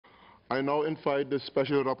I now invite the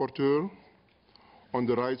Special Rapporteur on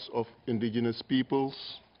the Rights of Indigenous Peoples,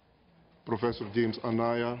 Professor James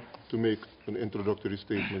Anaya, to make an introductory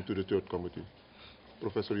statement to the Third Committee.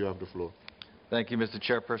 Professor, you have the floor. Thank you, Mr.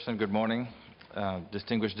 Chairperson. Good morning,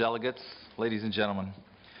 distinguished delegates, ladies and gentlemen.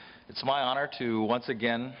 It's my honor to once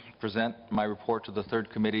again present my report to the Third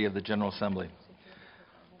Committee of the General Assembly.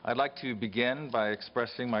 I'd like to begin by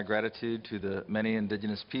expressing my gratitude to the many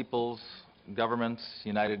indigenous peoples, governments,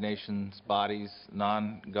 United Nations bodies,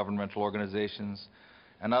 non-governmental organizations,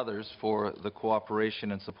 and others for the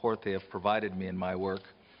cooperation and support they have provided me in my work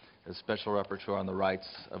as Special Rapporteur on the Rights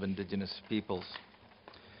of Indigenous Peoples.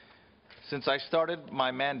 Since I started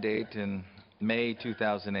my mandate in May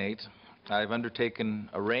 2008, I've undertaken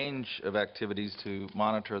a range of activities to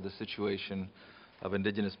monitor the situation of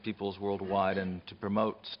indigenous peoples worldwide and to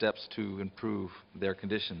promote steps to improve their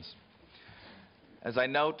conditions. As I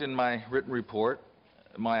note in my written report,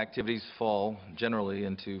 my activities fall generally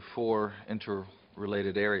into four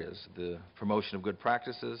interrelated areas: the promotion of good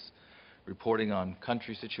practices, reporting on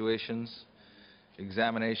country situations,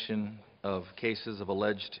 examination of cases of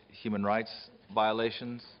alleged human rights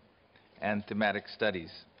violations, and thematic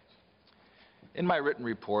studies. In my written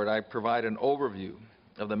report, I provide an overview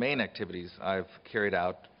of the main activities I've carried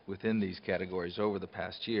out within these categories over the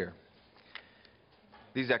past year.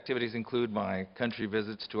 These activities include my country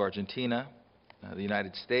visits to Argentina, the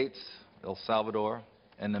United States, El Salvador,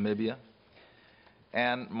 and Namibia,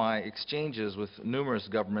 and my exchanges with numerous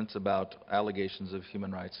governments about allegations of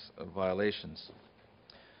human rights violations.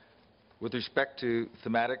 With respect to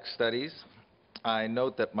thematic studies, I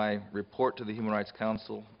note that my report to the Human Rights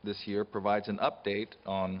Council this year provides an update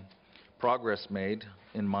on progress made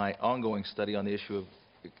in my ongoing study on the issue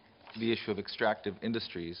of extractive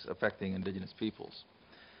industries affecting indigenous peoples.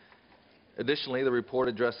 Additionally, the report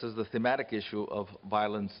addresses the thematic issue of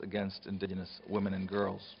violence against indigenous women and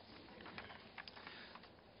girls.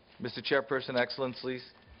 Mr. Chairperson, Excellencies,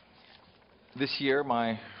 this year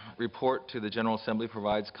my report to the General Assembly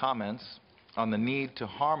provides comments on the need to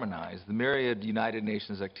harmonize the myriad United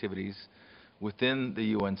Nations activities within the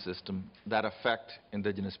UN system that affect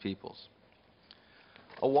indigenous peoples.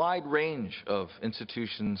 A wide range of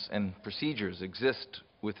institutions and procedures exist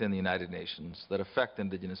within the United Nations that affect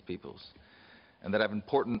indigenous peoples and that have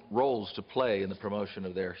important roles to play in the promotion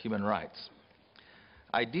of their human rights.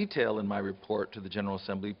 I detail in my report to the General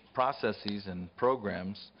Assembly processes and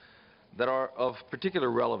programs that are of particular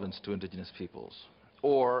relevance to indigenous peoples,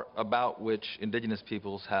 or about which indigenous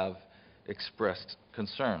peoples have expressed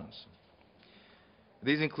concerns.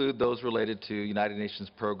 These include those related to United Nations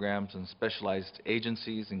programs and specialized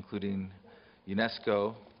agencies, including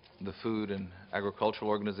UNESCO, the Food and Agricultural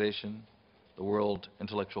Organization, the World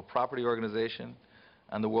Intellectual Property Organization,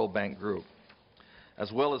 and the World Bank Group,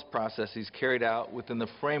 as well as processes carried out within the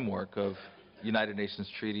framework of United Nations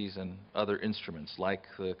treaties and other instruments, like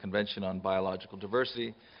the Convention on Biological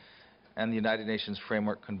Diversity and the United Nations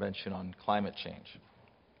Framework Convention on Climate Change.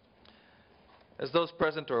 As those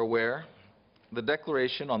present are aware, the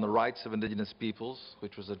Declaration on the Rights of Indigenous Peoples,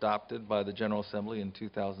 which was adopted by the General Assembly in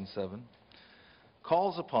 2007,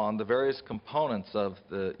 calls upon the various components of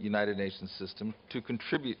the United Nations system to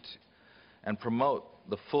contribute and promote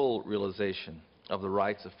the full realization of the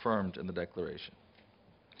rights affirmed in the Declaration.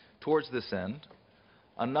 Towards this end,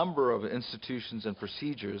 a number of institutions and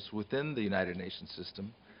procedures within the United Nations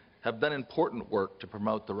system have done important work to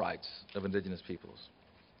promote the rights of indigenous peoples.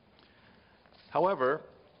 However,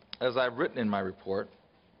 as I've written in my report,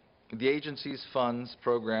 the agencies, funds,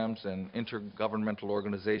 programs, and intergovernmental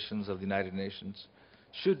organizations of the United Nations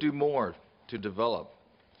should do more to develop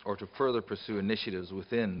or to further pursue initiatives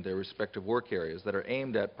within their respective work areas that are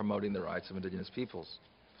aimed at promoting the rights of indigenous peoples.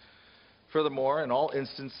 Furthermore, in all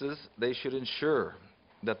instances, they should ensure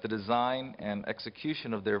that the design and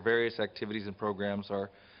execution of their various activities and programs are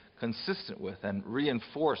consistent with and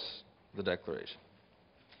reinforce the Declaration.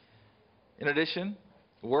 In addition,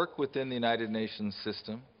 work within the United Nations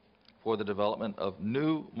system for the development of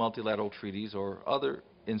new multilateral treaties or other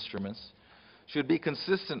instruments should be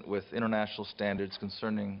consistent with international standards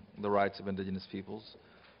concerning the rights of indigenous peoples,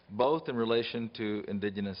 both in relation to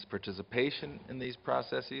indigenous participation in these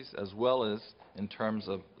processes as well as in terms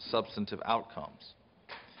of substantive outcomes.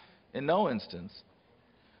 In no instance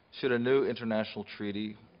should a new international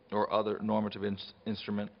treaty or other normative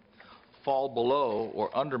instrument fall below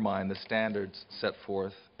or undermine the standards set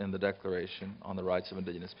forth in the Declaration on the Rights of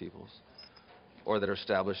Indigenous Peoples or that are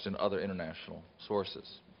established in other international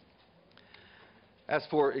sources. As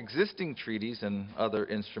for existing treaties and other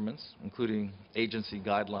instruments, including agency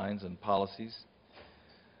guidelines and policies,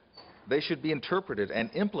 they should be interpreted and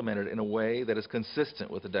implemented in a way that is consistent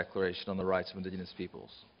with the Declaration on the Rights of Indigenous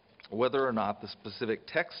Peoples, whether or not the specific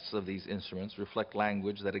texts of these instruments reflect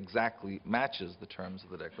language that exactly matches the terms of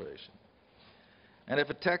the Declaration. And if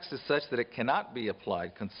a text is such that it cannot be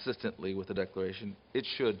applied consistently with the Declaration, it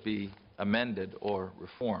should be amended or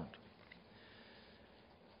reformed.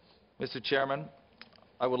 Mr. Chairman,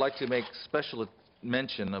 I would like to make special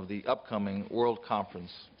mention of the upcoming World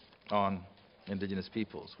Conference on Indigenous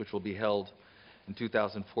Peoples, which will be held in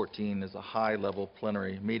 2014 as a high-level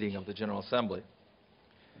plenary meeting of the General Assembly.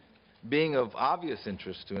 Being of obvious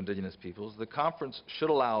interest to Indigenous peoples, the conference should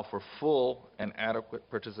allow for full and adequate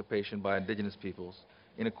participation by Indigenous peoples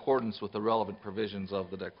in accordance with the relevant provisions of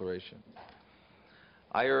the Declaration.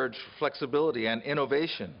 I urge flexibility and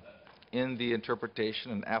innovation in the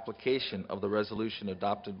interpretation and application of the resolution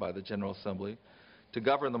adopted by the General Assembly to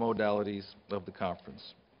govern the modalities of the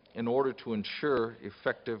conference in order to ensure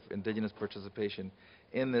effective Indigenous participation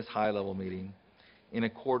in this high-level meeting in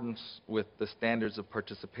accordance with the standards of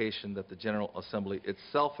participation that the General Assembly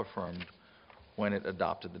itself affirmed when it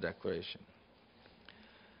adopted the Declaration.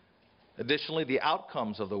 Additionally, the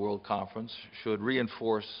outcomes of the World Conference should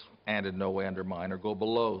reinforce and in no way undermine or go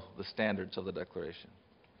below the standards of the Declaration.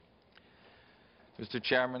 Mr.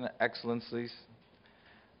 Chairman, Excellencies,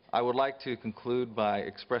 I would like to conclude by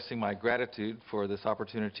expressing my gratitude for this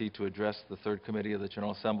opportunity to address the Third Committee of the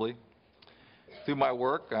General Assembly. Through my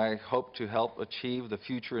work, I hope to help achieve the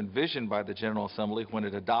future envisioned by the General Assembly when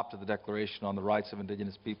it adopted the Declaration on the Rights of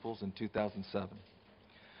Indigenous Peoples in 2007.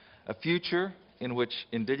 A future in which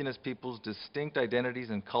Indigenous peoples' distinct identities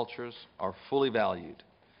and cultures are fully valued,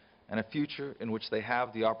 and a future in which they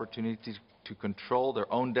have the opportunity to control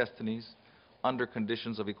their own destinies under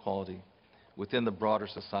conditions of equality within the broader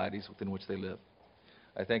societies within which they live.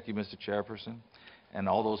 I thank you, Mr. Chairperson, and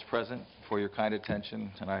all those present for your kind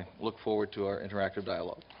attention, and I look forward to our interactive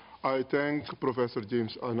dialogue. I thank Professor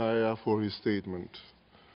James Anaya for his statement.